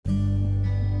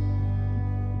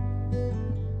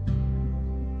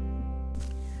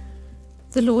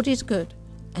The Lord is good,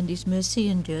 and His mercy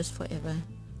endures forever.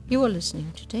 You are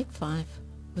listening to Take 5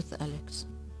 with Alex.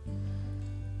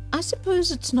 I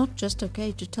suppose it's not just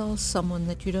okay to tell someone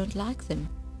that you don't like them.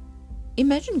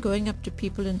 Imagine going up to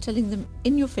people and telling them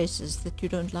in your faces that you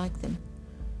don't like them.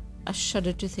 I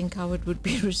shudder to think how it would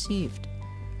be received.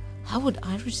 How would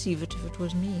I receive it if it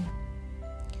was me?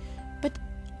 But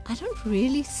I don't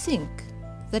really think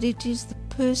that it is the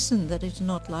person that is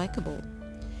not likable.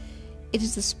 It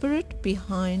is the spirit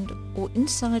behind or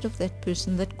inside of that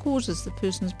person that causes the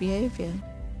person's behavior.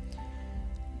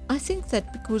 I think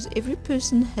that because every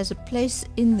person has a place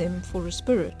in them for a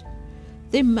spirit,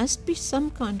 there must be some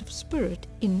kind of spirit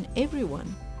in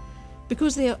everyone,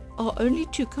 because there are only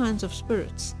two kinds of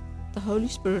spirits, the Holy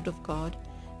Spirit of God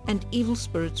and evil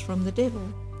spirits from the devil.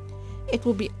 It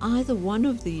will be either one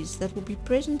of these that will be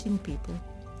present in people.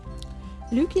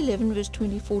 Luke 11 verse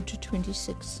 24 to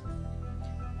 26.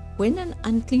 When an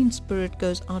unclean spirit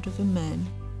goes out of a man,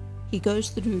 he goes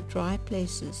through dry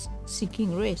places,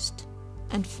 seeking rest,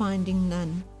 and finding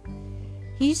none.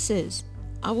 He says,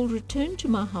 I will return to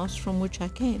my house from which I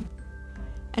came.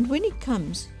 And when he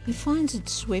comes, he finds it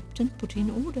swept and put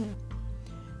in order.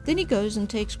 Then he goes and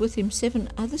takes with him 7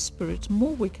 other spirits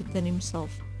more wicked than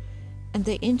himself, and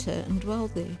they enter and dwell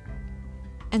there.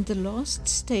 And the last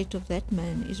state of that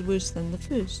man is worse than the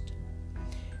first.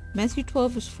 Matthew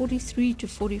 12 verse 43 to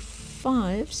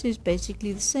 45 says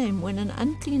basically the same. When an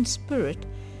unclean spirit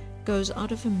goes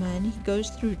out of a man, he goes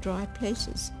through dry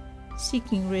places,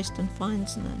 seeking rest and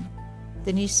finds none.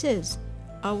 Then he says,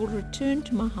 I will return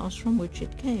to my house from which I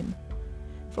came.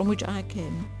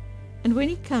 And when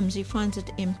he comes, he finds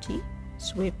it empty,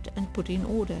 swept, and put in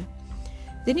order.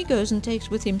 Then he goes and takes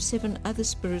with him 7 other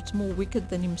spirits more wicked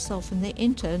than himself, and they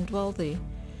enter and dwell there.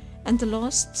 And the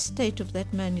last state of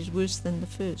that man is worse than the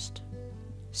first.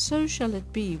 So shall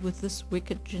it be with this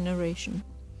wicked generation.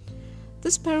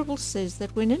 This parable says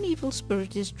that when an evil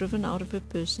spirit is driven out of a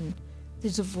person,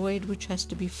 there's a void which has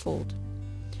to be filled.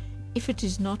 If it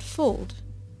is not filled,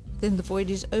 then the void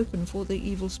is open for the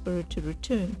evil spirit to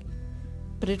return.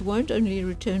 But it won't only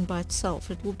return by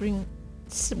itself, it will bring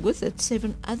with it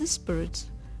 7 other spirits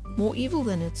more evil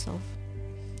than itself.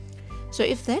 So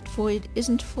if that void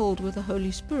isn't filled with the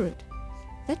Holy Spirit,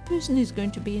 that person is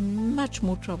going to be in much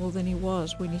more trouble than he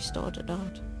was when he started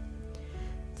out.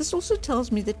 This also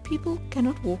tells me that people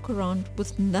cannot walk around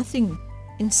with nothing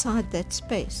inside that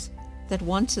space that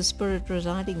wants a spirit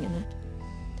residing in it.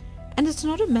 And it's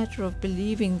not a matter of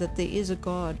believing that there is a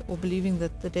God or believing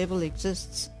that the devil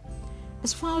exists.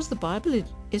 As far as the Bible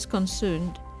is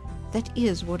concerned, that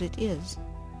is what it is.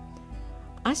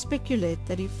 I speculate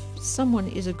that if someone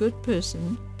is a good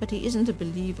person, but he isn't a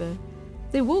believer,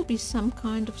 there will be some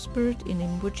kind of spirit in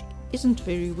him which isn't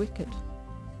very wicked.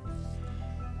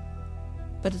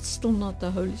 But it's still not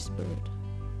the Holy Spirit.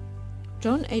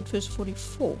 John 8 verse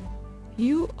 44,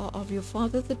 You are of your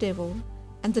father the devil,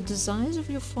 and the desires of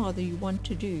your father you want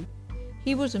to do.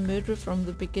 He was a murderer from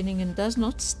the beginning and does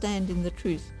not stand in the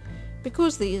truth,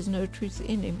 because there is no truth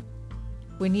in him.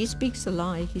 When he speaks a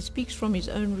lie, he speaks from his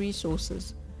own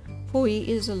resources, for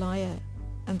he is a liar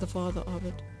and the father of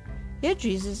it. Here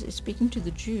Jesus is speaking to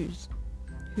the Jews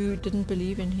who didn't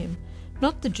believe in him,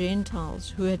 not the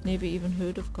Gentiles who had never even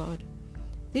heard of God.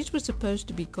 These were supposed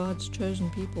to be God's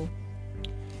chosen people.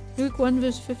 Luke 1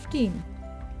 verse 15,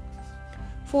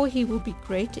 For he will be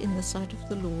great in the sight of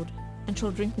the Lord, and shall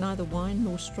drink neither wine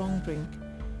nor strong drink.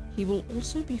 He will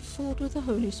also be filled with the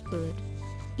Holy Spirit,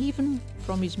 even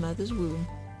from his mother's womb.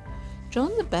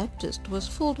 John the Baptist was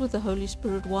filled with the Holy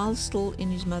Spirit while still in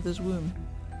his mother's womb.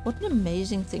 What an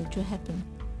amazing thing to happen.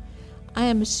 I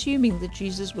am assuming that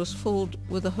Jesus was filled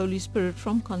with the Holy Spirit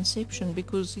from conception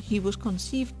because he was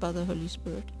conceived by the Holy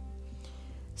Spirit.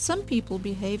 Some people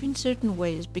behave in certain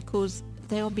ways because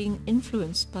they are being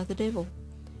influenced by the devil.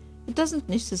 It doesn't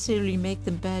necessarily make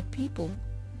them bad people.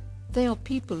 They are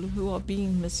people who are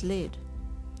being misled.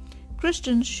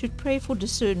 Christians should pray for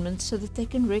discernment so that they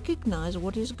can recognize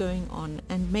what is going on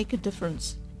and make a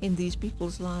difference in these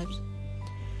people's lives.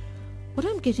 What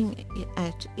I'm getting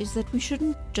at is that we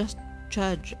shouldn't just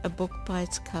judge a book by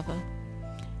its cover.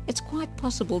 It's quite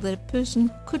possible that a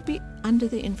person could be under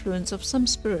the influence of some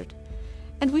spirit,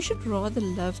 and we should rather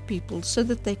love people so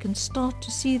that they can start to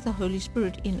see the Holy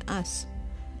Spirit in us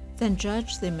than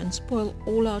judge them and spoil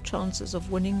all our chances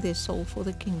of winning their soul for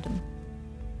the kingdom.